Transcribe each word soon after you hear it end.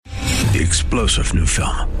the explosive new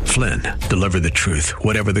film, Flynn, Deliver the Truth,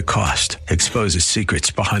 Whatever the Cost, exposes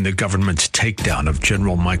secrets behind the government's takedown of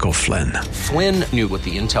General Michael Flynn. Flynn knew what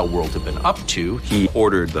the intel world had been up to. He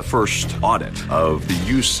ordered the first audit of the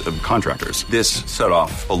use of contractors. This set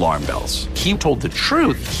off alarm bells. He told the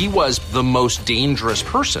truth. He was the most dangerous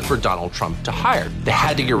person for Donald Trump to hire. They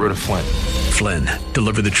had to get rid of Flynn. Flynn,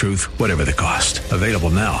 Deliver the Truth, Whatever the Cost. Available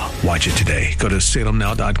now. Watch it today. Go to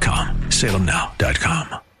salemnow.com.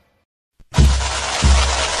 salemnow.com.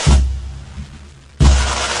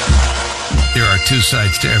 There are two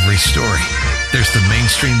sides to every story. There's the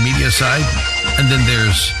mainstream media side, and then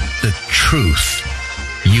there's the truth.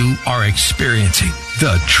 You are experiencing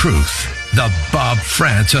the truth. The Bob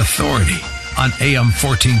France Authority on AM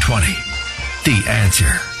 1420. The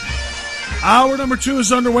Answer. Hour number 2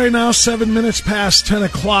 is underway now, 7 minutes past 10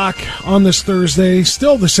 o'clock on this Thursday,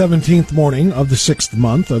 still the 17th morning of the 6th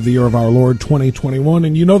month of the year of our Lord 2021.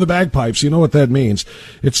 And you know the bagpipes, you know what that means.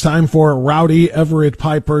 It's time for Rowdy Everett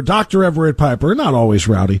Piper, Dr. Everett Piper, not always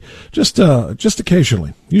rowdy, just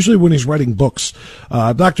occasionally, usually when he's writing books.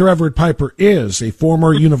 Dr. Everett Piper is a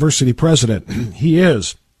former university president. He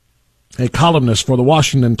is a columnist for the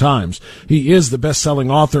Washington Times. He is the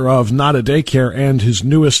best-selling author of Not a Daycare and his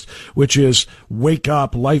newest, which is Wake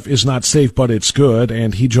Up, Life is Not Safe, But It's Good.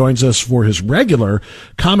 And he joins us for his regular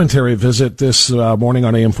commentary visit this morning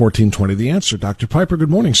on AM 1420. The Answer. Dr. Piper, good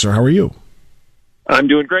morning, sir. How are you? I'm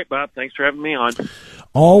doing great, Bob. Thanks for having me on.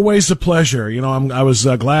 Always a pleasure. You know, I was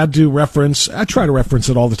glad to reference, I try to reference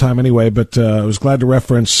it all the time anyway, but I was glad to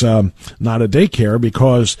reference Not a Daycare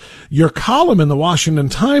because your column in the Washington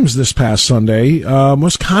Times this past Sunday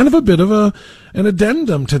was kind of a bit of an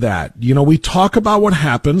addendum to that. You know, we talk about what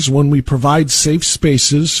happens when we provide safe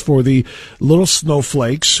spaces for the little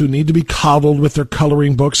snowflakes who need to be coddled with their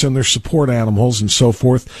coloring books and their support animals and so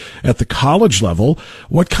forth at the college level.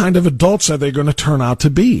 What kind of adults are they going to turn out to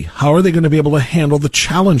be? How are they going to be able to handle the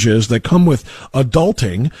challenges that come with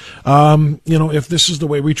adulting? You know, if this is the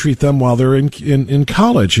way we treat them while they're in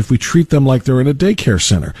college, if we treat them like they're in a daycare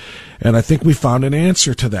center. And I think we found an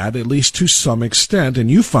answer to that, at least to some extent, and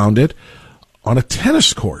you found it on a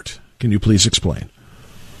tennis court. Can you please explain?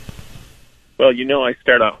 Well, you know, I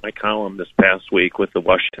start out my column this past week with the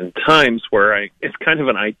Washington Times where it's kind of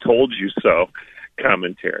an I told you so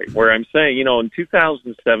commentary, where I'm saying, you know, in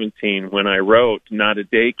 2017, when I wrote Not a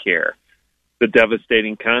Daycare, the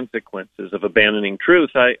devastating consequences of abandoning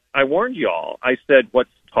truth, I warned you all. I said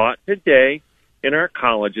what's taught today in our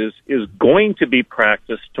colleges is going to be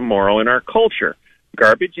practiced tomorrow in our culture.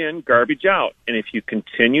 Garbage in, garbage out. And if you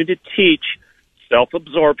continue to teach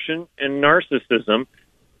self-absorption and narcissism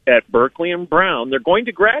at Berkeley and Brown, they're going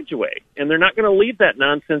to graduate, and they're not going to leave that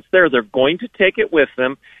nonsense there. They're going to take it with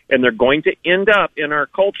them, and they're going to end up in our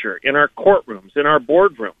culture, in our courtrooms, in our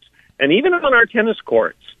boardrooms, and even on our tennis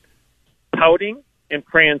courts, pouting and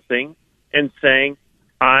prancing and saying,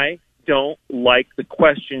 I don't like the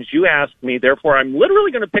questions you asked me, therefore I'm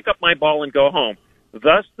literally going to pick up my ball and go home.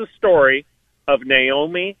 Thus the story of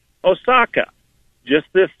Naomi Osaka. Just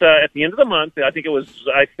this at the end of the month, I think it was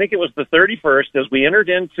the 31st, as we entered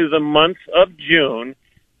into the month of June,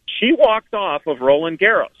 she walked off of Roland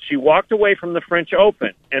Garros. She walked away from the French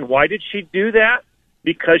Open. And why did she do that?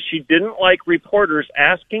 Because she didn't like reporters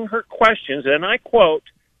asking her questions, and I quote,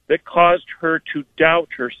 that caused her to doubt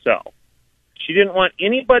herself. She didn't want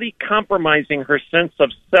anybody compromising her sense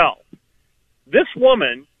of self. This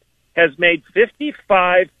woman has made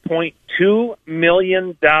 $55.2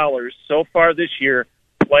 million so far this year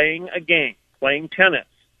playing a game, playing tennis.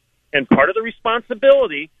 And part of the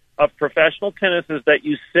responsibility of professional tennis is that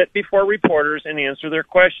you sit before reporters and answer their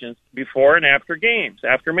questions before and after games,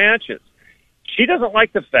 after matches. She doesn't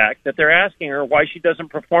like the fact that they're asking her why she doesn't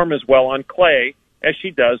perform as well on clay as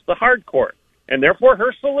she does the hard court. And therefore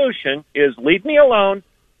her solution is leave me alone.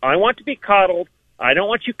 I want to be coddled. I don't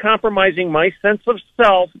want you compromising my sense of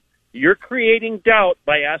self. You're creating doubt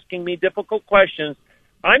by asking me difficult questions.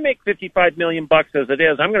 I make $55 million as it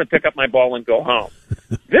is. I'm going to pick up my ball and go home.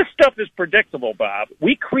 This stuff is predictable, Bob.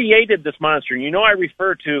 We created this monster. You know, I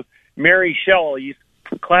refer to Mary Shelley's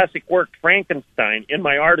classic work, Frankenstein, in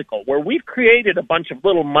my article, where we've created a bunch of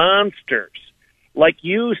little monsters. Like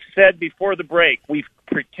you said before the break, we've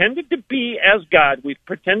pretended to be as God. We've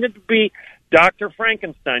pretended to be Dr.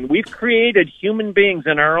 Frankenstein. We've created human beings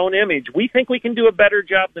in our own image. We think we can do a better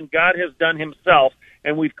job than God has done himself,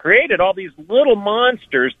 and we've created all these little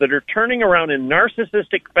monsters that are turning around in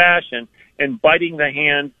narcissistic fashion and biting the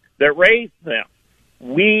hand that raised them.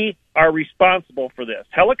 We are responsible for this.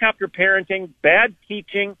 Helicopter parenting, bad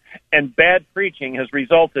teaching, and bad preaching has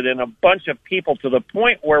resulted in a bunch of people to the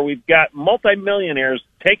point where we've got multimillionaires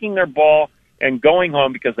taking their ball and going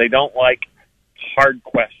home because they don't like hard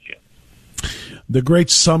questions. The great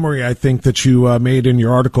summary, I think, that you made in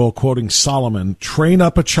your article quoting Solomon: train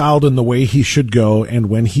up a child in the way he should go, and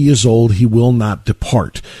when he is old, he will not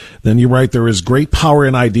depart. Then you write, there is great power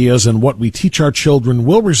in ideas, and what we teach our children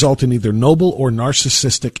will result in either noble or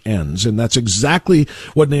narcissistic ends. And that's exactly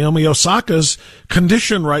what Naomi Osaka's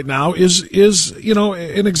condition right now is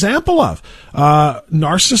an example of.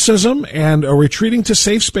 Narcissism and retreating to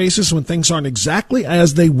safe spaces when things aren't exactly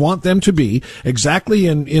as they want them to be, exactly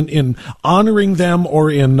in honoring them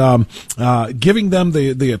or in giving them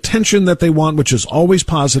the attention that they want, which is always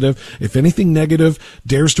positive. If anything negative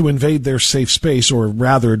dares to invade their safe space, or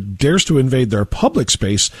rather dares to invade their public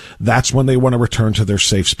space, that's when they want to return to their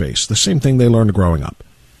safe space. The same thing they learned growing up.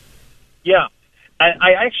 Yeah.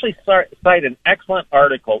 I actually cite an excellent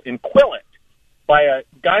article in Quillette by a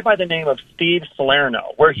guy by the name of Steve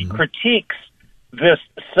Salerno, where he critiques this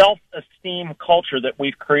self-esteem culture that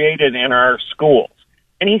we've created in our schools.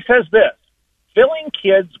 And he says this: filling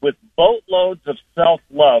kids with boatloads of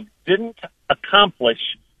self-love didn't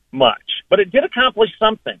accomplish much, but it did accomplish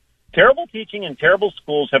something. Terrible teaching and terrible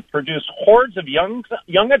schools have produced hordes of young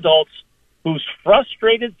adults whose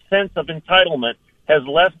frustrated sense of entitlement has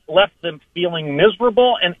left them feeling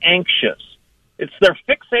miserable and anxious. It's their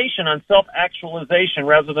fixation on self-actualization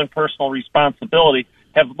rather than personal responsibility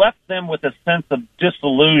have left them with a sense of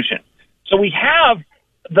disillusion. So we have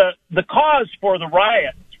the cause for the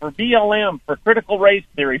riots, for BLM, for critical race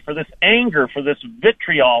theory, for this anger, for this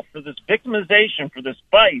vitriol, for this victimization, for this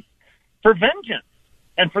vice, for vengeance,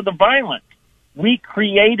 and for the violence. We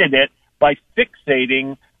created it by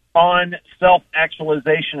fixating on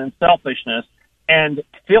self-actualization and selfishness and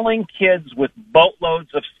filling kids with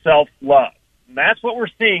boatloads of self-love. And that's what we're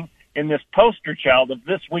seeing in this poster child of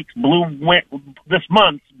this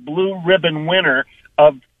month's blue ribbon winner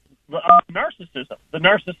of narcissism. The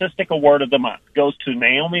Narcissistic Award of the month goes to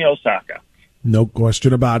Naomi Osaka. No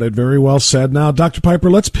question about it. Very well said. Now, Dr.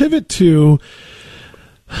 Piper, let's pivot to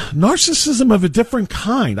narcissism of a different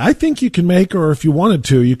kind. I think you can make, or if you wanted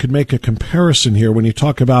to, you could make a comparison here when you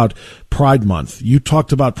talk about Pride Month. You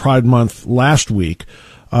talked about Pride Month last week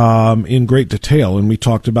in great detail, and we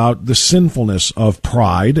talked about the sinfulness of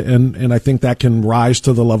pride, and I think that can rise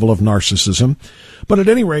to the level of narcissism. But at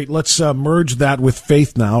any rate, let's merge that with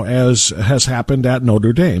faith now, as has happened at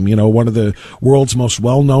Notre Dame, one of the world's most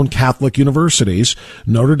well-known Catholic universities.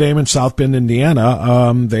 Notre Dame in South Bend,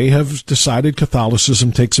 Indiana, they have decided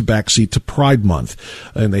Catholicism takes a backseat to Pride Month,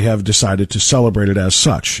 and they have decided to celebrate it as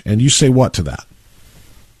such. And you say what to that?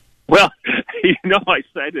 Well, I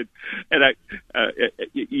cited, and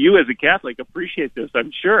you as a Catholic appreciate this,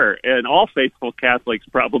 I'm sure, and all faithful Catholics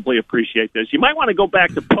probably appreciate this. You might want to go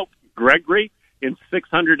back to Pope Gregory in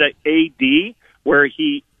 600 A.D., where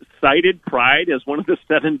he cited pride as one of the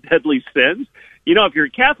 7 deadly sins. If you're a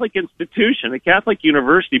Catholic institution, a Catholic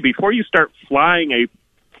university, before you start flying a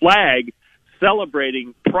flag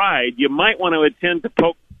celebrating pride, you might want to attend to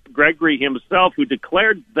Pope Gregory himself, who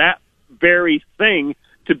declared that very thing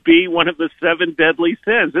to be one of the 7 deadly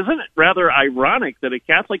sins. Isn't it rather ironic that a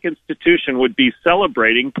Catholic institution would be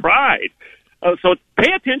celebrating pride? So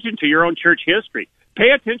pay attention to your own church history.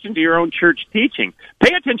 Pay attention to your own church teaching.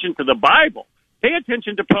 Pay attention to the Bible. Pay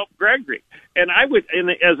attention to Pope Gregory. And I would,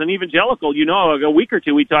 as an evangelical, a week or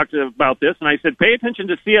two we talked about this, and I said, pay attention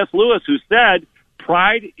to C.S. Lewis, who said,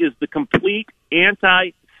 pride is the complete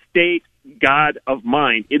anti-state god of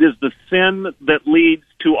mind. It is the sin that leads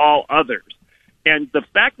to all others. And the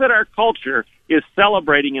fact that our culture is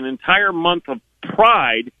celebrating an entire month of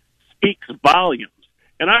pride speaks volumes.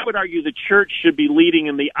 And I would argue the church should be leading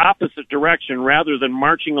in the opposite direction rather than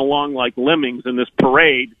marching along like lemmings in this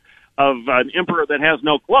parade of an emperor that has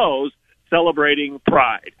no clothes celebrating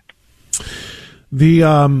pride.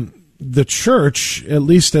 The church, at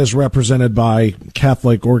least as represented by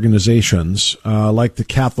Catholic organizations, like the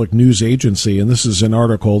Catholic News Agency, and this is an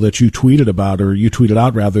article that you tweeted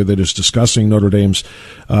out that is discussing Notre Dame's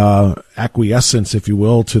acquiescence, if you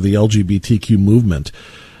will, to the LGBTQ movement.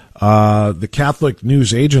 The Catholic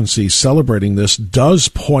News Agency celebrating this does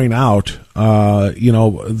point out,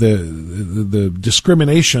 the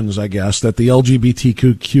discriminations, I guess, that the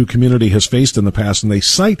LGBTQ community has faced in the past, and they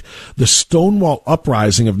cite the Stonewall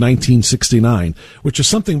Uprising of 1969, which is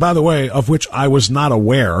something, by the way, of which I was not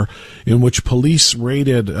aware, in which police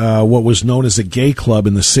raided what was known as a gay club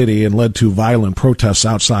in the city and led to violent protests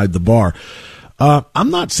outside the bar. I'm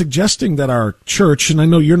not suggesting that our church, and I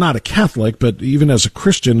know you're not a Catholic, but even as a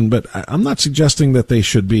Christian, but I'm not suggesting that they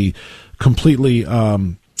should be completely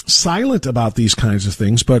silent about these kinds of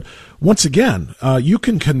things. But once again, you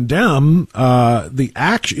can condemn the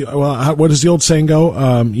action. Well, what does the old saying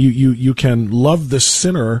go? You can love the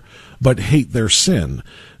sinner but hate their sin.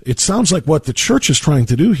 It sounds like what the church is trying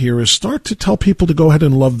to do here is start to tell people to go ahead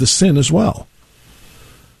and love the sin as well.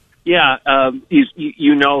 Yeah,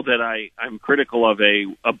 you know that I'm critical of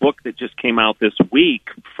a book that just came out this week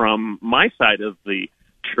from my side of the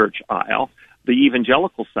church aisle, the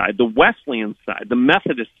evangelical side, the Wesleyan side, the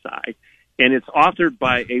Methodist side, and it's authored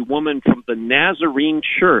by a woman from the Nazarene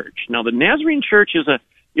Church. Now, the Nazarene Church is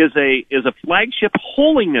a flagship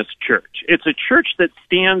holiness church. It's a church that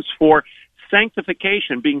stands for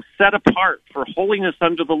sanctification, being set apart for holiness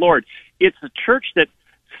unto the Lord. It's a church that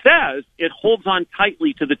says it holds on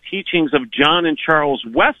tightly to the teachings of John and Charles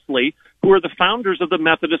Wesley, who are the founders of the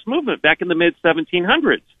Methodist movement back in the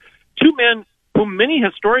mid-1700s. Two men whom many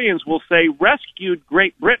historians will say rescued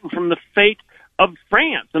Great Britain from the fate of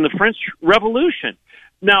France and the French Revolution.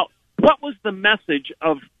 Now, what was the message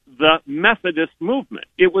of the Methodist movement?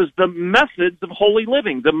 It was the methods of holy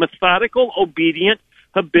living, the methodical, obedient,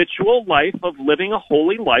 habitual life of living a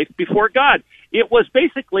holy life before God. It was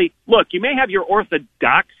basically, look, you may have your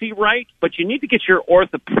orthodoxy right, but you need to get your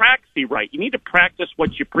orthopraxy right. You need to practice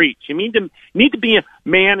what you preach. You need to be a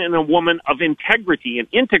man and a woman of integrity and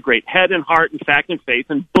integrate head and heart and fact and faith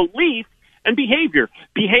and belief and behavior.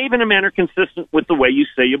 Behave in a manner consistent with the way you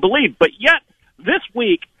say you believe. But yet, this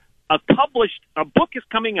week, a book is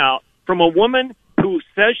coming out from a woman who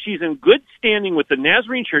says she's in good standing with the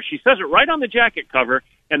Nazarene Church. She says it right on the jacket cover,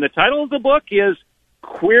 and the title of the book is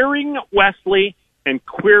Queering Wesley and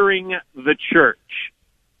Queering the Church.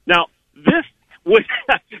 Now, this would,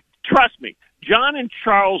 trust me, John and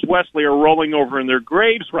Charles Wesley are rolling over in their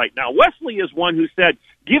graves right now. Wesley is one who said,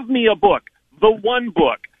 give me a book, the one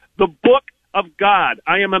book, the book of God.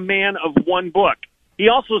 I am a man of one book. He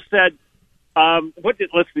also said, the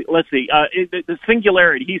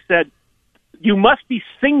singularity. He said, you must be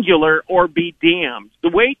singular or be damned. The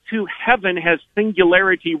way to heaven has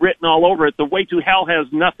singularity written all over it. The way to hell has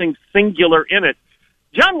nothing singular in it.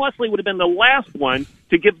 John Wesley would have been the last one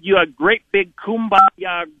to give you a great big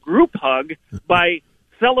kumbaya group hug by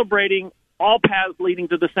celebrating all paths leading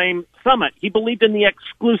to the same summit. He believed in the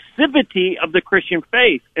exclusivity of the Christian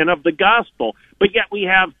faith and of the gospel. But yet we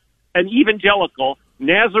have an evangelical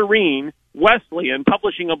Nazarene Wesleyan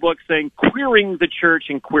publishing a book saying queering the church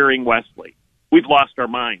and queering Wesley. We've lost our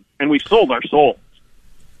mind, and we've sold our souls.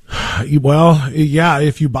 Well, yeah,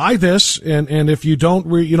 if you buy this and if you don't,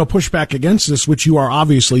 push back against this, which you are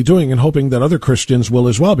obviously doing and hoping that other Christians will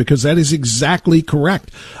as well, because that is exactly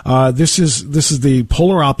correct. This is the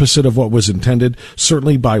polar opposite of what was intended,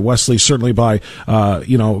 certainly by Wesley, certainly by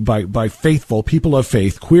faithful people of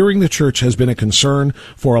faith. Queering the church has been a concern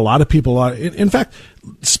for a lot of people. In fact,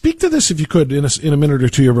 speak to this if you could in a minute or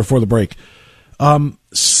two here before the break.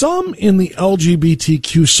 Some in the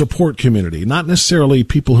LGBTQ support community, not necessarily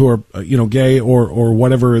people who are, gay or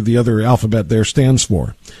whatever the other alphabet there stands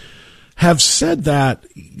for, have said that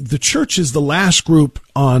the church is the last group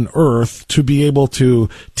on earth to be able to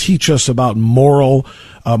teach us about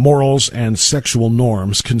morals and sexual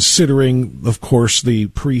norms, considering, of course, the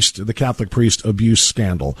Catholic priest abuse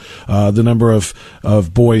scandal, the number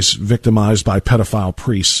of boys victimized by pedophile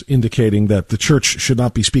priests, indicating that the church should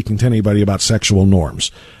not be speaking to anybody about sexual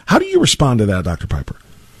norms. How do you respond to that, Dr. Piper?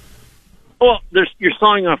 Well, you're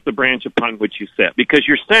sawing off the branch upon which you sit, because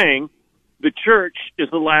you're saying the church is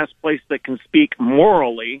the last place that can speak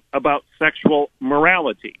morally about sexual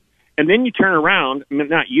morality. And then you turn around,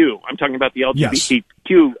 not you, I'm talking about the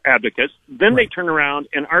LGBTQ advocates, then They turn around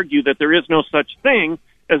and argue that there is no such thing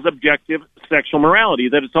as objective sexual morality,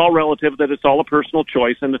 that it's all relative, that it's all a personal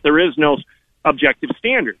choice, and that there is no objective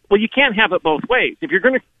standard. Well, you can't have it both ways. If you're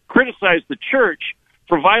going to criticize the church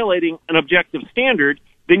for violating an objective standard,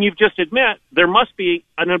 then you've just admit there must be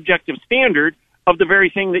an objective standard of the very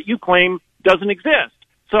thing that you claim doesn't exist.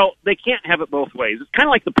 So they can't have it both ways. It's kind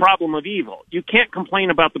of like the problem of evil. You can't complain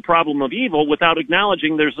about the problem of evil without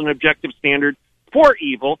acknowledging there's an objective standard for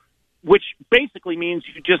evil, which basically means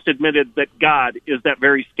you just admitted that God is that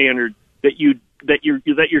very standard that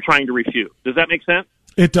you're trying to refute. Does that make sense?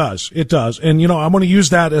 It does. It does. And, I'm going to use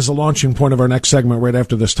that as a launching point of our next segment right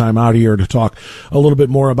after this time out here to talk a little bit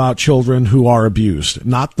more about children who are abused.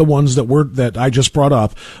 Not the ones that I just brought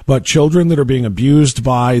up, but children that are being abused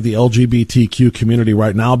by the LGBTQ community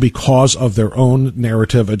right now because of their own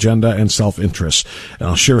narrative, agenda, and self-interest. And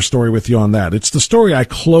I'll share a story with you on that. It's the story I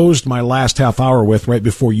closed my last half hour with right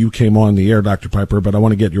before you came on the air, Dr. Piper, but I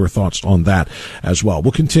want to get your thoughts on that as well.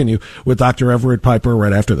 We'll continue with Dr. Everett Piper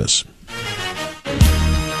right after this.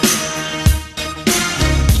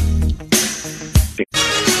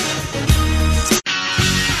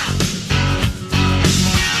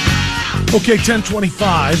 Okay,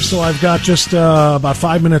 10:25, so I've got just about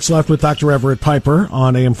 5 minutes left with Dr. Everett Piper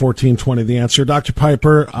on AM 1420 The Answer. Dr.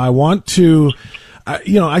 Piper, I want to, I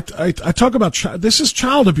talk about, this is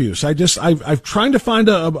child abuse. I've trying to find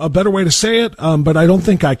a better way to say it, but I don't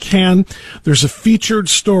think I can. There's a featured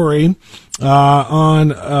story in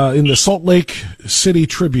the Salt Lake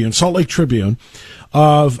Tribune,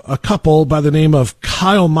 of a couple by the name of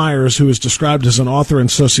Kyle Myers, who is described as an author and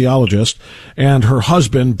sociologist, and her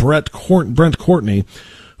husband, Brent Courtney,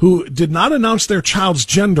 who did not announce their child's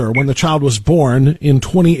gender when the child was born in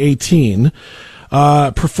 2018,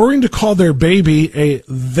 preferring to call their baby a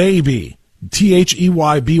theyby.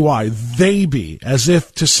 Theyby, theyby, as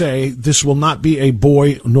if to say this will not be a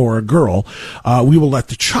boy nor a girl. We will let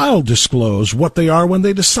the child disclose what they are when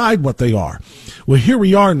they decide what they are. Well, here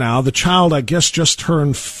we are now. The child, I guess, just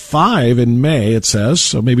turned 5 in May, it says,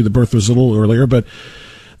 so maybe the birth was a little earlier, but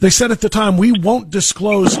they said at the time, we won't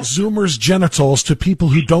disclose Zoomer's genitals to people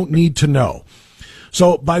who don't need to know.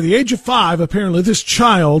 So by the age of 5, apparently this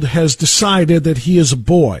child has decided that he is a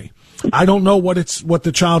boy. I don't know what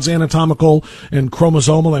the child's anatomical and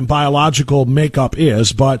chromosomal and biological makeup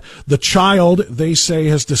is, but the child, they say,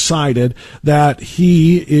 has decided that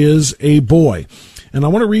he is a boy. And I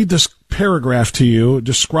want to read this paragraph to you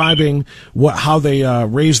describing how they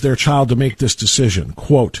raised their child to make this decision.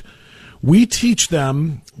 Quote, "We teach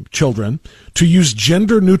them, children, to use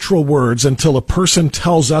gender-neutral words until a person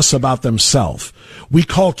tells us about themselves. We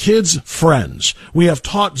call kids friends. We have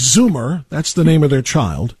taught Zoomer," that's the name of their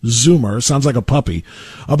child, Zoomer, sounds like a puppy,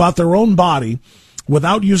 "about their own body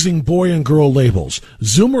without using boy and girl labels.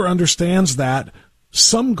 Zoomer understands that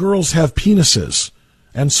some girls have penises,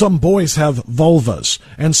 and some boys have vulvas,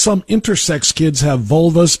 and some intersex kids have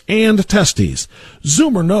vulvas and testes.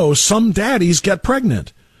 Zoomer knows some daddies get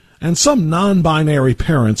pregnant, and some non-binary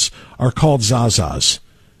parents are called Zazas."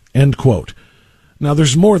 End quote. Now,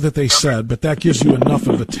 there's more that they said, but that gives you enough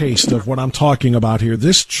of a taste of what I'm talking about here.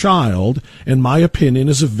 This child, in my opinion,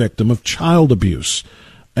 is a victim of child abuse.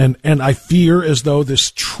 And I fear as though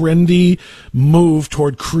this trendy move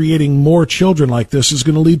toward creating more children like this is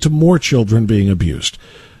going to lead to more children being abused.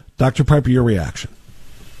 Dr. Piper, your reaction?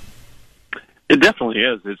 It definitely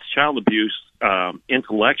is. It's child abuse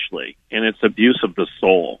intellectually, and it's abuse of the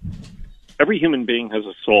soul. Every human being has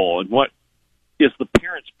a soul, and what is the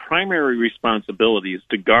parent's primary responsibility is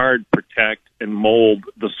to guard, protect, and mold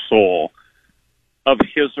the soul of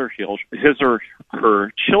his or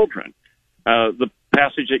her children. The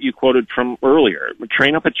passage that you quoted from earlier,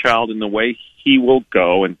 train up a child in the way he will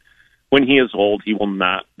go, and when he is old, he will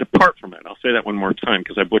not depart from it. I'll say that one more time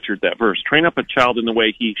because I butchered that verse. Train up a child in the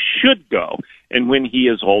way he should go, and when he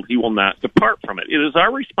is old, he will not depart from it. It is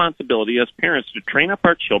our responsibility as parents to train up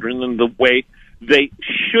our children in the way they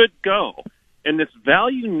should go. And this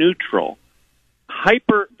value-neutral,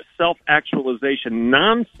 hyper-self-actualization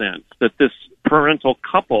nonsense that this parental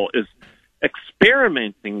couple is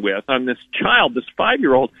experimenting with on this child, this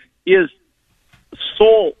 5-year-old, is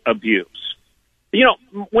soul abuse. You know,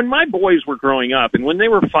 when my boys were growing up, and when they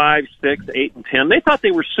were 5, 6, 8, and 10, they thought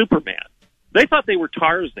they were Superman. They thought they were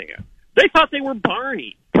Tarzan. They thought they were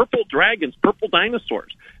Barney, purple dragons, purple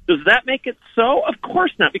dinosaurs. Does that make it so? Of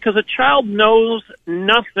course not, because a child knows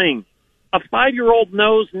nothing. A 5-year-old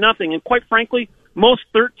knows nothing. And quite frankly, most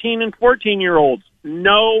 13 and 14-year-olds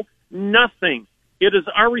know nothing. It is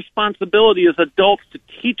our responsibility as adults to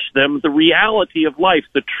teach them the reality of life,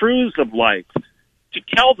 the truths of life, to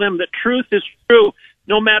tell them that truth is true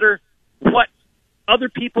no matter what other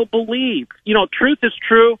people believe. You know, truth is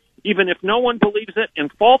true even if no one believes it,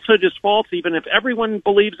 and falsehood is false even if everyone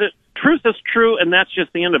believes it. Truth is true, and that's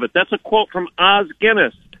just the end of it. That's a quote from Oz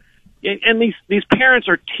Guinness. And these parents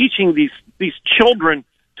are teaching these children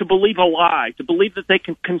to believe a lie, to believe that they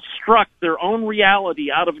can construct their own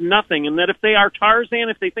reality out of nothing, and that if they are Tarzan,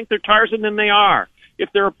 if they think they're Tarzan, then they are. If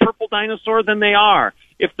they're a purple dinosaur, then they are.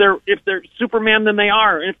 If they're Superman, then they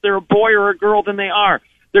are. And if they're a boy or a girl, then they are.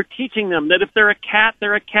 They're teaching them that if they're a cat,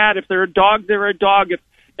 they're a cat. If they're a dog, they're a dog.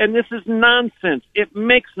 And this is nonsense. It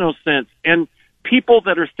makes no sense. And people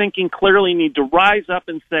that are thinking clearly need to rise up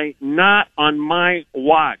and say, not on my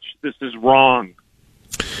watch. This is wrong.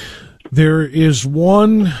 There is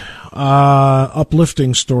one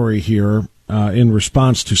uplifting story here in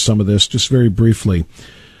response to some of this, just very briefly.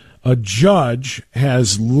 A judge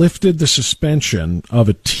has lifted the suspension of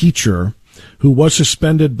a teacher who was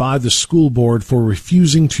suspended by the school board for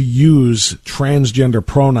refusing to use transgender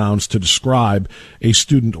pronouns to describe a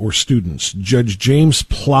student or students. Judge James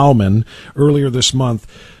Plowman, earlier this month,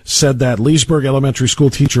 said that Leesburg Elementary School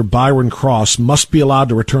teacher Byron Cross must be allowed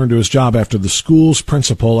to return to his job after the school's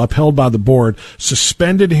principal, upheld by the board,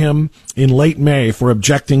 suspended him in late May for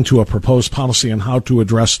objecting to a proposed policy on how to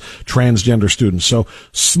address transgender students. So,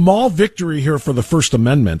 small victory here for the First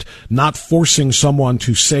Amendment, not forcing someone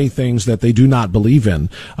to say things that they do not believe in.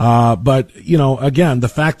 But, you know, again, the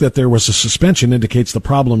fact that there was a suspension indicates the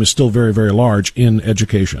problem is still very, very large in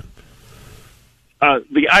education.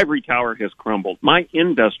 The ivory tower has crumbled. My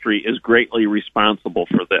industry is greatly responsible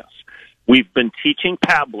for this. We've been teaching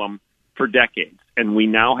pablum for decades, and we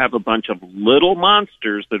now have a bunch of little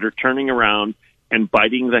monsters that are turning around and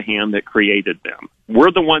biting the hand that created them.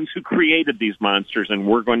 We're the ones who created these monsters, and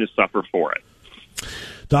we're going to suffer for it.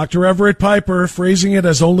 Dr. Everett Piper, phrasing it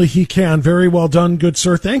as only he can. Very well done, good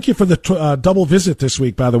sir. Thank you for the double visit this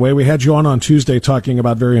week, by the way. We had you on Tuesday talking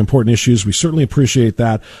about very important issues. We certainly appreciate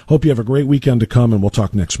that. Hope you have a great weekend to come, and we'll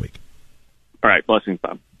talk next week. All right. Blessings,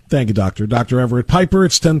 Bob. Thank you, Doctor. Dr. Everett Piper,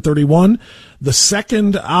 it's 10:31. The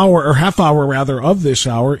second hour, or half hour rather, of this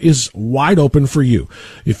hour is wide open for you.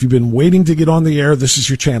 If you've been waiting to get on the air, this is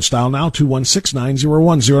your chance. Dial now,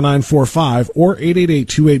 216-901-0945 or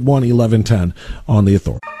 888-281-1110 on The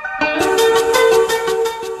Authority.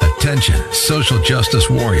 Attention, social justice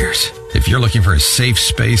warriors. If you're looking for a safe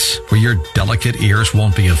space where your delicate ears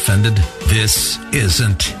won't be offended, this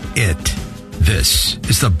isn't it. This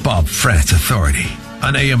is the Bob Frantz Authority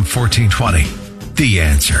on AM 1420. The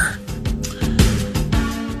Answer.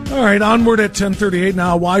 All right, onward at 10:38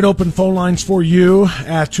 now. Wide open phone lines for you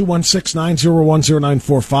at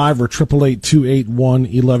 216-901-0945 or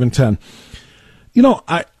 888-281-1110. You know,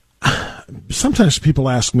 sometimes people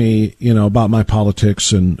ask me, you know, about my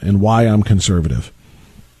politics and why I'm conservative.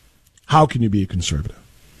 How can you be a conservative?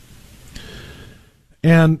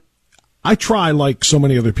 And I try, like so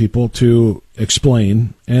many other people, to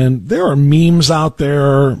explain. And there are memes out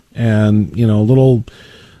there and, you know, little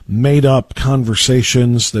made-up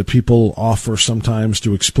conversations that people offer sometimes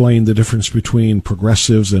to explain the difference between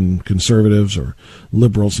progressives and conservatives, or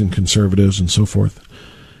liberals and conservatives, and so forth.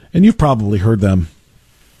 And you've probably heard them.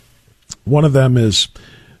 One of them is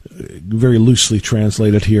very loosely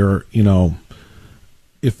translated here, you know,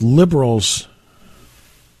 if liberals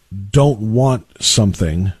don't want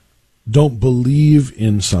something, don't believe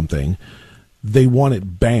in something, they want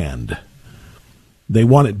it banned. They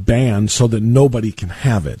want it banned so that nobody can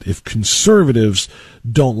have it. If conservatives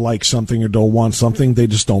don't like something or don't want something, they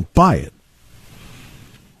just don't buy it.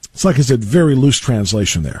 It's like I said, very loose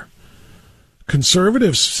translation there.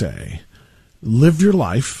 Conservatives say, live your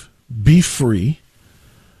life, be free,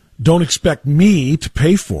 don't expect me to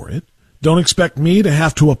pay for it, don't expect me to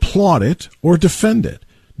have to applaud it or defend it.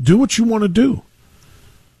 Do what you want to do.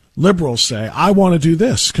 Liberals say, I want to do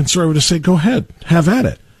this. Conservatives say, go ahead, have at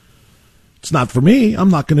it. It's not for me. I'm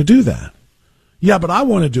not going to do that. Yeah, but I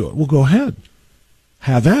want to do it. Well, go ahead.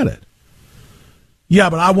 Have at it. Yeah,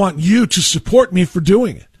 but I want you to support me for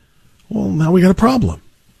doing it. Well, now we got a problem.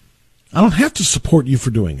 I don't have to support you for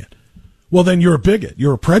doing it. Well, then you're a bigot.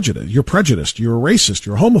 You're prejudiced. You're a racist.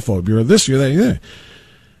 You're a homophobe. You're this, you're that, you're that.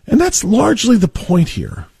 And that's largely the point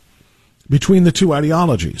here between the two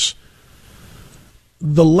ideologies.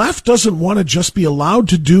 The left doesn't want to just be allowed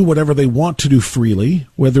to do whatever they want to do freely,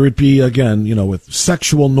 whether it be, again, you know, with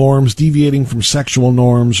sexual norms, deviating from sexual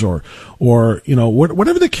norms, or you know,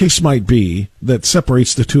 whatever the case might be that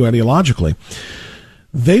separates the two ideologically.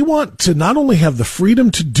 They want to not only have the freedom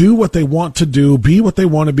to do what they want to do, be what they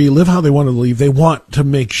want to be, live how they want to live, they want to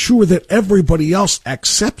make sure that everybody else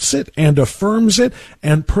accepts it and affirms it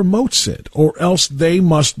and promotes it, or else they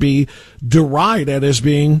must be derided as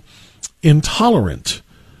being intolerant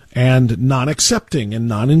and non-accepting and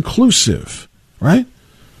non-inclusive, right?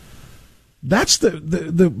 That's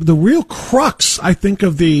the real crux, I think,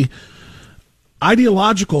 of the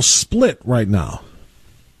ideological split right now.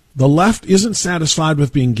 The left isn't satisfied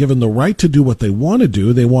with being given the right to do what they want to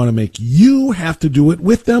do. They want to make you have to do it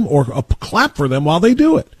with them or clap for them while they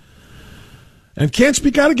do it, and can't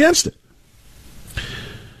speak out against it.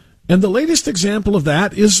 And the latest example of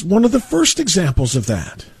that is one of the first examples of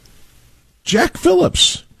that. Jack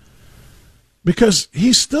Phillips, because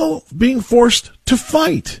he's still being forced to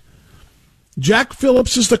fight. Jack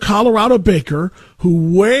Phillips is the Colorado baker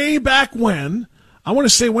who way back when, I want to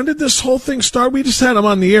say, when did this whole thing start? We just had him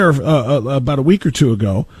on the air about a week or two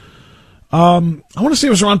ago. I want to say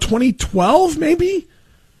it was around 2012, maybe?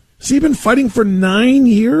 Has he been fighting for 9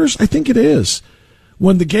 years? I think it is.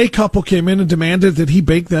 When the gay couple came in and demanded that he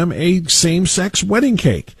bake them a same-sex wedding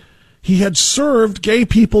cake. He had served gay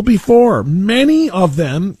people before, many of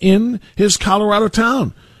them in his Colorado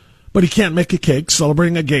town. But he can't make a cake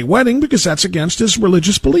celebrating a gay wedding because that's against his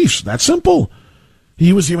religious beliefs. That's simple.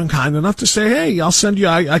 He was even kind enough to say, hey, I'll send you,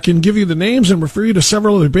 I can give you the names and refer you to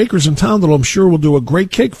several other bakers in town that I'm sure will do a great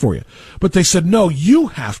cake for you. But they said, no, you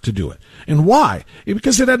have to do it. And why?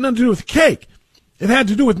 Because it had nothing to do with the cake. It had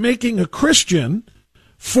to do with making a Christian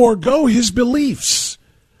forego his beliefs,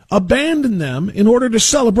 abandon them in order to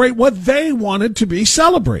celebrate what they wanted to be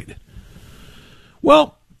celebrated.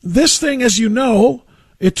 Well, this thing, as you know,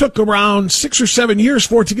 it took around 6 or 7 years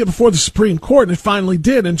for it to get before the Supreme Court, and it finally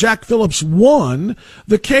did, and Jack Phillips won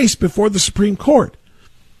the case before the Supreme Court.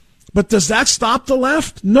 But does that stop the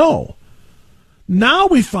left? No. Now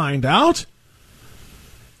we find out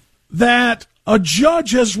that a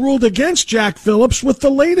judge has ruled against Jack Phillips with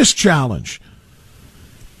the latest challenge.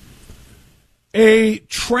 A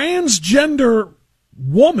transgender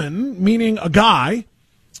woman, meaning a guy,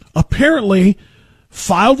 apparently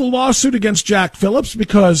filed a lawsuit against Jack Phillips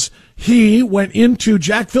because he went into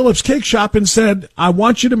Jack Phillips' cake shop and said, I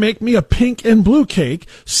want you to make me a pink and blue cake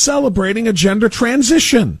celebrating a gender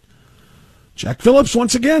transition. Jack Phillips,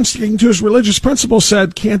 once again, sticking to his religious principles,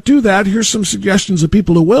 said, can't do that. Here's some suggestions of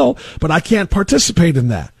people who will, but I can't participate in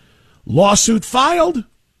that. Lawsuit filed.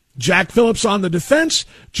 Jack Phillips on the defense.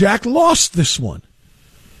 Jack lost this one.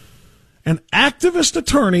 An activist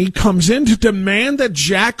attorney comes in to demand that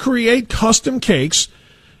Jack create custom cakes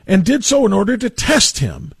and did so in order to test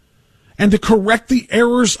him and to correct the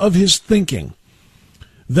errors of his thinking.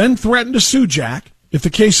 Then threatened to sue Jack. If the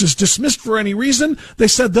case is dismissed for any reason, they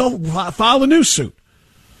said they'll file a new suit.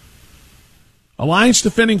 Alliance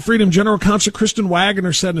Defending Freedom General Counsel Kristen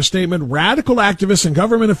Wagner said in a statement, radical activists and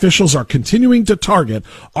government officials are continuing to target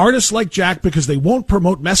artists like Jack because they won't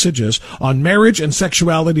promote messages on marriage and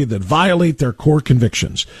sexuality that violate their core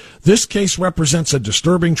convictions. This case represents a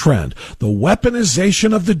disturbing trend, the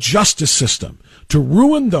weaponization of the justice system to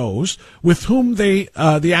ruin those with whom the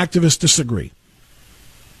activists disagree.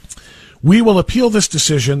 We will appeal this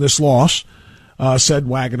decision, this loss, said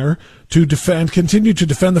Wagner, to continue to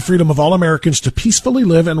defend the freedom of all Americans to peacefully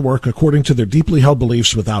live and work according to their deeply held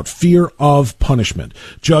beliefs without fear of punishment.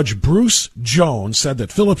 Judge Bruce Jones said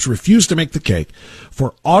that Phillips refused to make the cake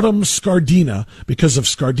for Autumn Scardina because of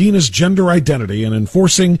Scardina's gender identity and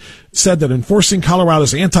said that enforcing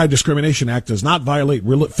Colorado's Anti-Discrimination Act does not violate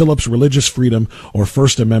Phillips' religious freedom or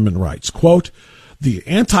First Amendment rights. Quote, the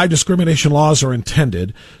anti-discrimination laws are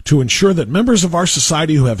intended to ensure that members of our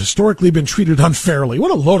society who have historically been treated unfairly,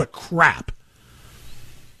 what a load of crap,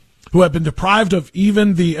 who have been deprived of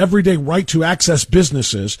even the everyday right to access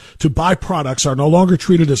businesses to buy products are no longer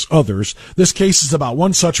treated as others. This case is about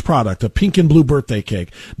one such product, a pink and blue birthday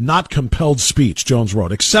cake, not compelled speech, Jones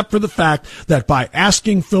wrote, except for the fact that by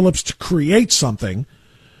asking Phillips to create something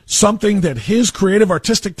that his creative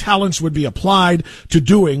artistic talents would be applied to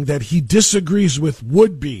doing that he disagrees with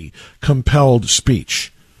would be compelled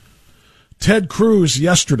speech. Ted Cruz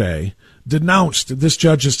yesterday denounced this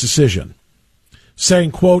judge's decision,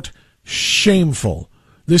 saying, quote, shameful.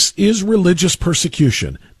 This is religious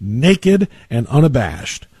persecution, naked and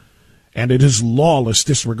unabashed, and it is lawless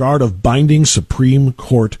disregard of binding Supreme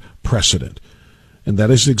Court precedent. And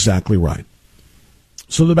that is exactly right.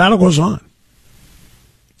 So the battle goes on.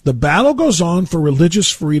 The battle goes on for religious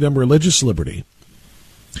freedom, religious liberty.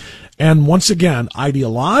 And once again,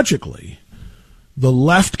 ideologically, the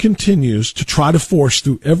left continues to try to force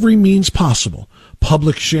through every means possible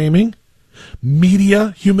public shaming,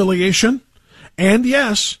 media humiliation, and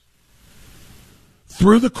yes,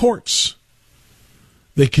 through the courts.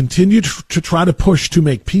 They continue to try to push to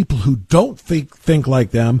make people who don't think like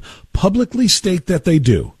them publicly state that they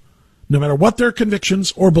do, no matter what their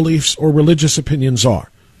convictions or beliefs or religious opinions are.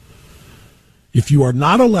 If you are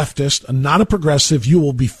not a leftist and not a progressive, you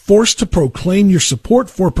will be forced to proclaim your support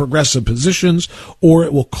for progressive positions, or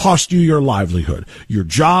it will cost you your livelihood, your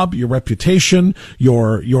job, your reputation,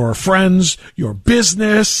 your friends, your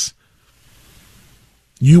business.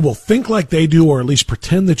 You will think like they do, or at least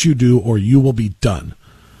pretend that you do, or you will be done.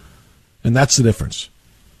 And that's the difference.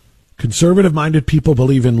 Conservative-minded people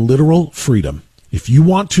believe in literal freedom. If you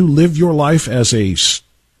want to live your life as a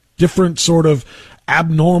different sort of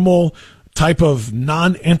abnormal type of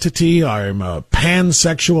non-entity. I'm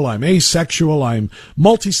pansexual, I'm asexual, I'm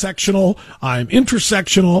multisectional, I'm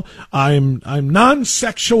intersectional, I'm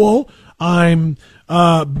non-sexual, I'm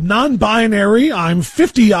non-binary, I'm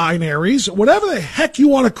 50-inaries, whatever the heck you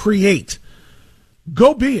want to create,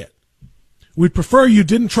 go be it. We'd prefer you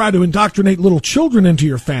didn't try to indoctrinate little children into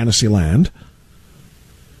your fantasy land.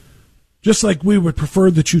 Just like we would prefer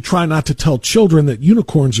that you try not to tell children that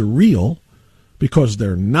unicorns are real, because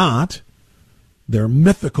they're not. They're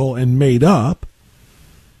mythical and made up.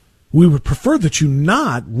 We would prefer that you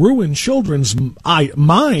not ruin children's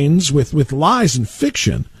minds with lies and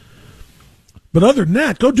fiction. But other than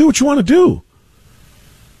that, go do what you want to do.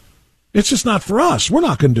 It's just not for us. We're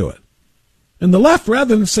not going to do it. And the left,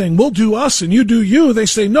 rather than saying, we'll do us and you do you, they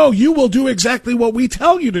say, no, you will do exactly what we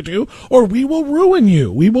tell you to do, or we will ruin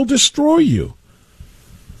you. We will destroy you.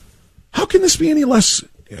 How can this be any less,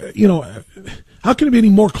 how can it be any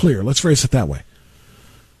more clear? Let's phrase it that way.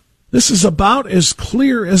 This is about as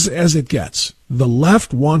clear as it gets. The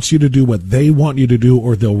left wants you to do what they want you to do,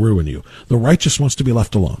 or they'll ruin you. The right just wants to be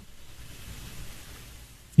left alone.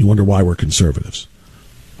 You wonder why we're conservatives.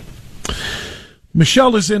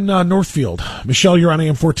 Michelle is in Northfield. Michelle, you're on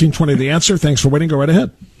AM 1420 The Answer. Thanks for waiting. Go right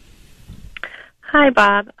ahead. Hi,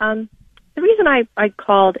 Bob. The reason I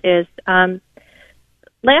called is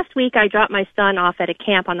last week I dropped my son off at a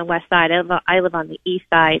camp on the west side. I live on the east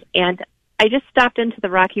side, and I just stopped into the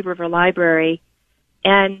Rocky River Library,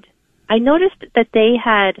 and I noticed that they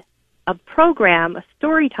had a program, a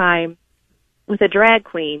story time, with a drag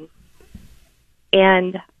queen,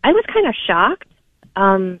 and I was kind of shocked.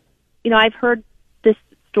 I've heard this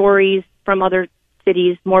stories from other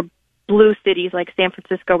cities, more blue cities like San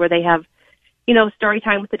Francisco, where they have, story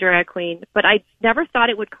time with the drag queen. But I never thought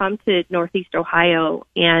it would come to Northeast Ohio.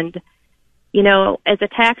 And, as a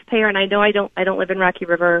taxpayer, and I know I don't live in Rocky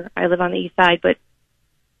River, I live on the east side, but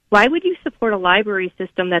why would you support a library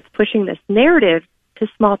system that's pushing this narrative to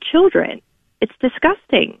small children? It's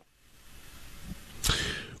disgusting.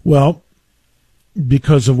 Well,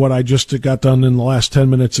 because of what I just got done in the last 10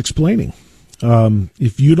 minutes explaining.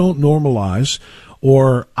 If you don't normalize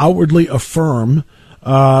or outwardly affirm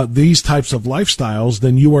these types of lifestyles,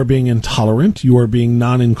 then you are being intolerant, you are being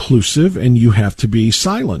non-inclusive, and you have to be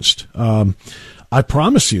silenced. I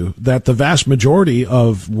promise you that the vast majority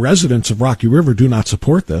of residents of Rocky River do not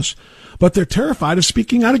support this, but they're terrified of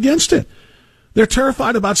speaking out against it. They're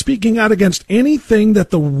terrified about speaking out against anything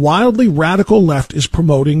that the wildly radical left is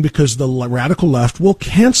promoting, because the radical left will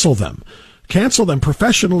cancel them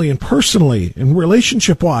professionally and personally and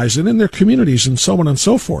relationship-wise and in their communities and so on and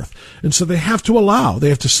so forth. And so they have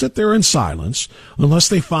to sit there in silence unless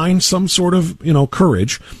they find some sort of,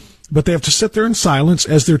 courage. But they have to sit there in silence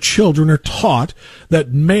as their children are taught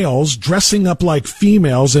that males dressing up like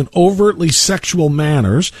females in overtly sexual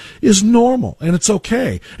manners is normal and it's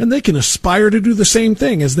okay. And they can aspire to do the same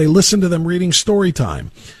thing as they listen to them reading story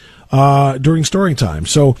time, during story time.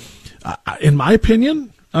 So, in my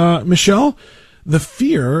opinion, Michelle, the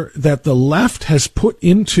fear that the left has put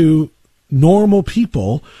into normal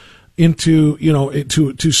people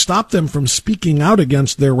to stop them from speaking out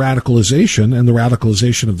against their radicalization and the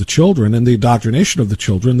radicalization of the children and the indoctrination of the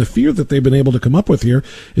children, the fear that they've been able to come up with here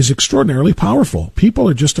is extraordinarily powerful. People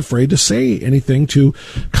are just afraid to say anything to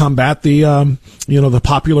combat the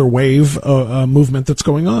popular wave movement that's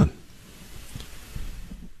going on.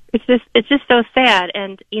 It's just so sad.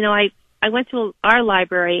 And, I went to our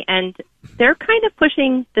library, and they're kind of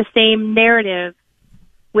pushing the same narrative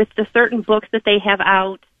with the certain books that they have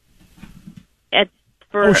out.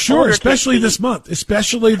 Especially this month.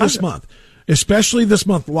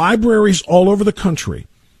 Libraries all over the country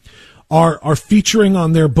are featuring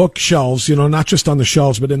on their bookshelves, not just on the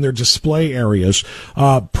shelves, but in their display areas,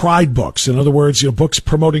 pride books. In other words, books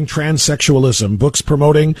promoting transsexualism, books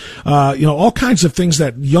promoting, all kinds of things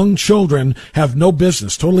that young children have no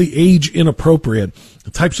business, totally age inappropriate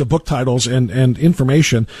types of book titles and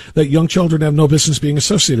information that young children have no business being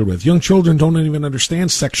associated with. Young children don't even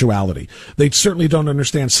understand sexuality. They certainly don't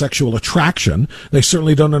understand sexual attraction. They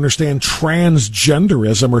certainly don't understand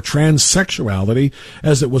transgenderism or transsexuality,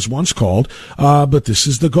 as it was once called. But this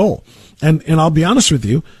is the goal. And I'll be honest with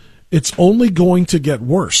you, it's only going to get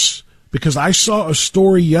worse, because I saw a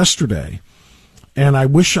story yesterday, and I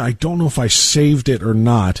don't know if I saved it or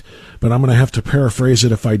not, but I'm going to have to paraphrase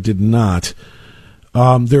it if I did not.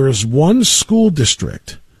 There is one school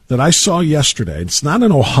district that I saw yesterday. It's not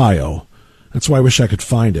in Ohio. That's why I wish I could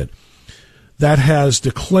find it. That has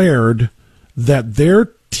declared that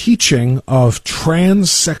their teaching of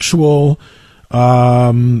transsexual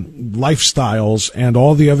lifestyles, and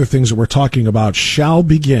all the other things that we're talking about shall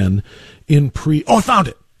begin in Oh, I found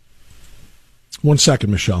it. 1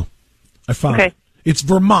 second, Michelle. I found it. It's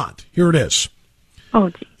Vermont. Here it is. Oh,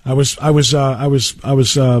 geez. I was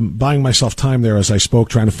buying myself time there as I spoke,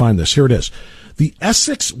 trying to find this. Here it is. The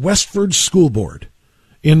Essex Westford School Board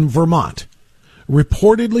in Vermont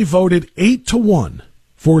reportedly voted 8-1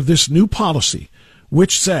 for this new policy,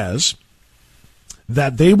 which says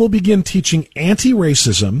that they will begin teaching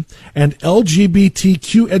anti-racism and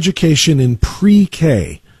LGBTQ education in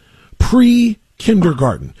pre-K,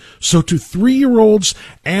 pre-kindergarten. So to 3-year-olds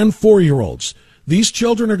and 4-year-olds, these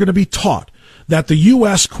children are going to be taught that the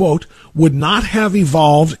U.S., quote, would not have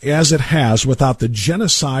evolved as it has without the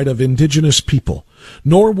genocide of indigenous people,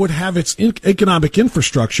 nor would have its economic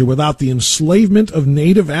infrastructure without the enslavement of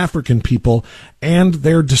native African people and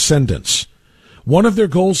their descendants. One of their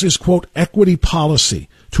goals is, quote, equity policy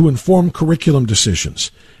to inform curriculum decisions.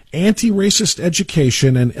 Anti-racist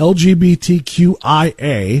education and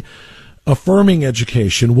LGBTQIA affirming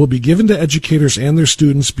education will be given to educators and their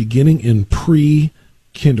students beginning in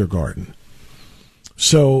pre-kindergarten.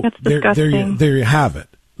 So there you have it.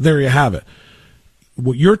 There you have it.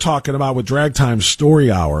 What you're talking about with Drag Time Story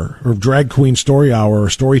Hour or Drag Queen Story Hour or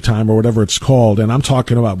Story Time or whatever it's called, and I'm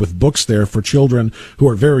talking about with books there for children who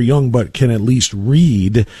are very young but can at least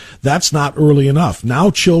read, that's not early enough. Now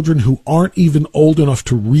children who aren't even old enough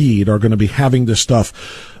to read are going to be having this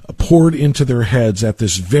stuff poured into their heads at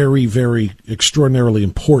this very, very extraordinarily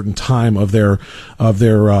important time of their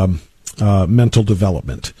mental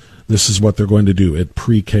development. This is what they're going to do at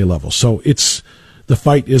pre-K level. So the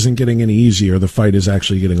fight isn't getting any easier. The fight is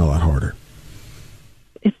actually getting a lot harder.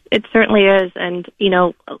 It certainly is. And,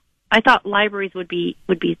 I thought libraries would be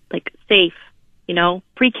like safe,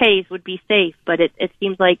 pre-Ks would be safe, but it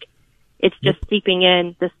seems like it's just seeping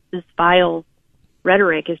in. This vile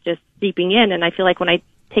rhetoric is just seeping in. And I feel like when I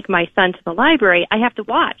take my son to the library, I have to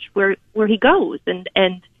watch where he goes and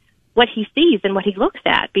what he sees and what he looks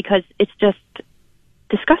at, because it's just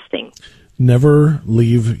disgusting. Never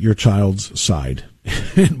leave your child's side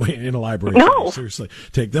in a library. No. Seriously.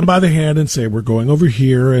 Take them by the hand and say, we're going over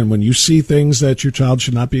here, and when you see things that your child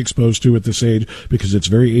should not be exposed to at this age, because it's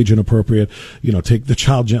very age inappropriate, take the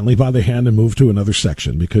child gently by the hand and move to another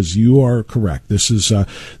section, because you are correct. This is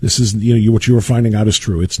what you were finding out is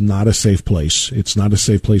true. It's not a safe place. It's not a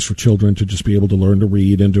safe place for children to just be able to learn to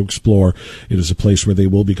read and to explore. It is a place where they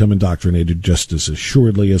will become indoctrinated just as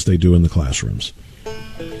assuredly as they do in the classrooms.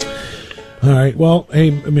 All right. Well, hey,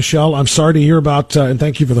 Michelle, I'm sorry to hear about, and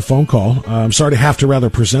thank you for the phone call. I'm sorry to have to rather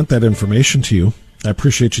present that information to you. I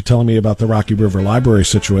appreciate you telling me about the Rocky River Library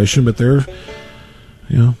situation, but they're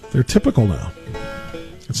typical now.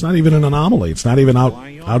 It's not even an anomaly. It's not even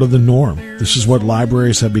out of the norm. This is what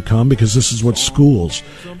libraries have become, because this is what schools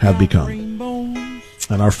have become.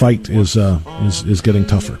 And our fight is getting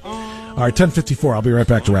tougher. All right, 10:54. I'll be right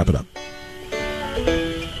back to wrap it up.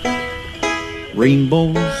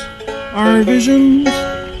 Rainbows are visions,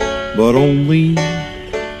 but only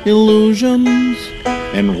illusions,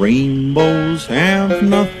 and rainbows have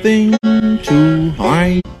nothing to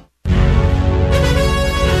hide.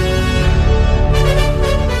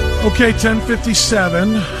 Okay,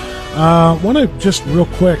 10:57. Want to just real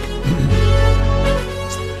quick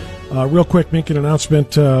make an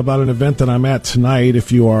announcement about an event that I'm at tonight.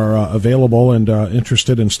 If you are available and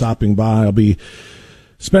interested in stopping by, I'll be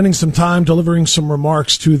spending some time delivering some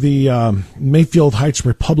remarks to the Mayfield Heights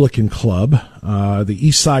Republican Club, the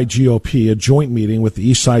Eastside GOP, a joint meeting with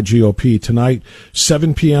the Eastside GOP tonight,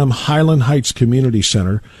 7 p.m., Highland Heights Community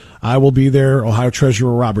Center. I will be there. Ohio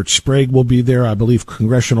Treasurer Robert Sprague will be there. I believe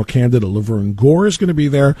congressional candidate Laverne Gore is going to be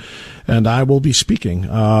there, and I will be speaking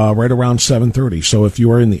right around 7:30. So if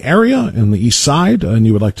you are in the area, in the East Side, and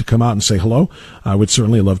you would like to come out and say hello, I would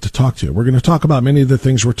certainly love to talk to you. We're going to talk about many of the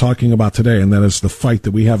things we're talking about today, and that is the fight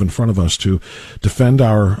that we have in front of us to defend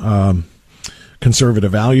our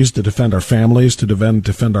conservative values, to defend our families, to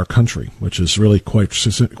defend our country, which is really quite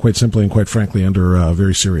simply and quite frankly under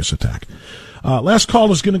very serious attack. Last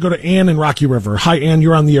call is going to go to Ann in Rocky River. Hi, Ann.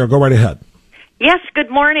 You're on the air. Go right ahead. Yes,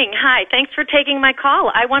 good morning. Hi. Thanks for taking my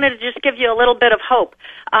call. I wanted to just give you a little bit of hope.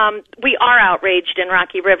 We are outraged in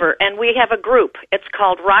Rocky River, and we have a group. It's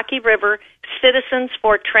called Rocky River Citizens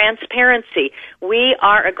for Transparency. We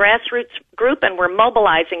are a grassroots group, and we're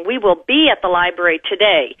mobilizing. We will be at the library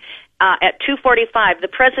today. At 2:45. The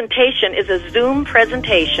presentation is a Zoom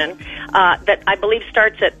presentation that I believe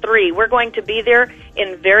starts at 3. We're going to be there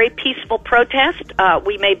in very peaceful protest.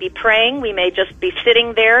 We may be praying. We may just be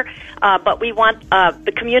sitting there. But we want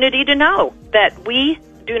the community to know that we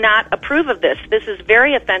do not approve of this. This is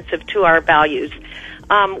very offensive to our values.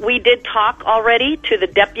 We did talk already to the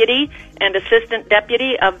deputy and assistant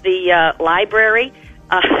deputy of the library.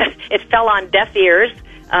 It fell on deaf ears.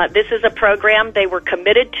 This is a program they were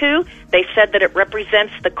committed to. They said that it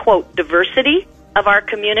represents the, quote, diversity of our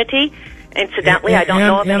community. Incidentally, I don't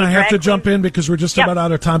know if and I have to jump in because we're just about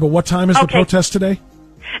out of time, but what time is the protest today?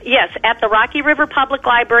 Yes, at the Rocky River Public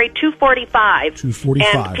Library, 2:45.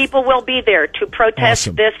 2:45. And people will be there to protest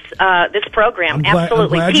this program.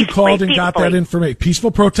 Absolutely. I'm glad you called and got that information.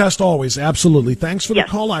 Peaceful protest always. Absolutely. Thanks for the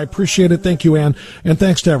call. I appreciate it. Thank you, Ann. And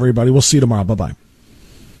thanks to everybody. We'll see you tomorrow. Bye-bye.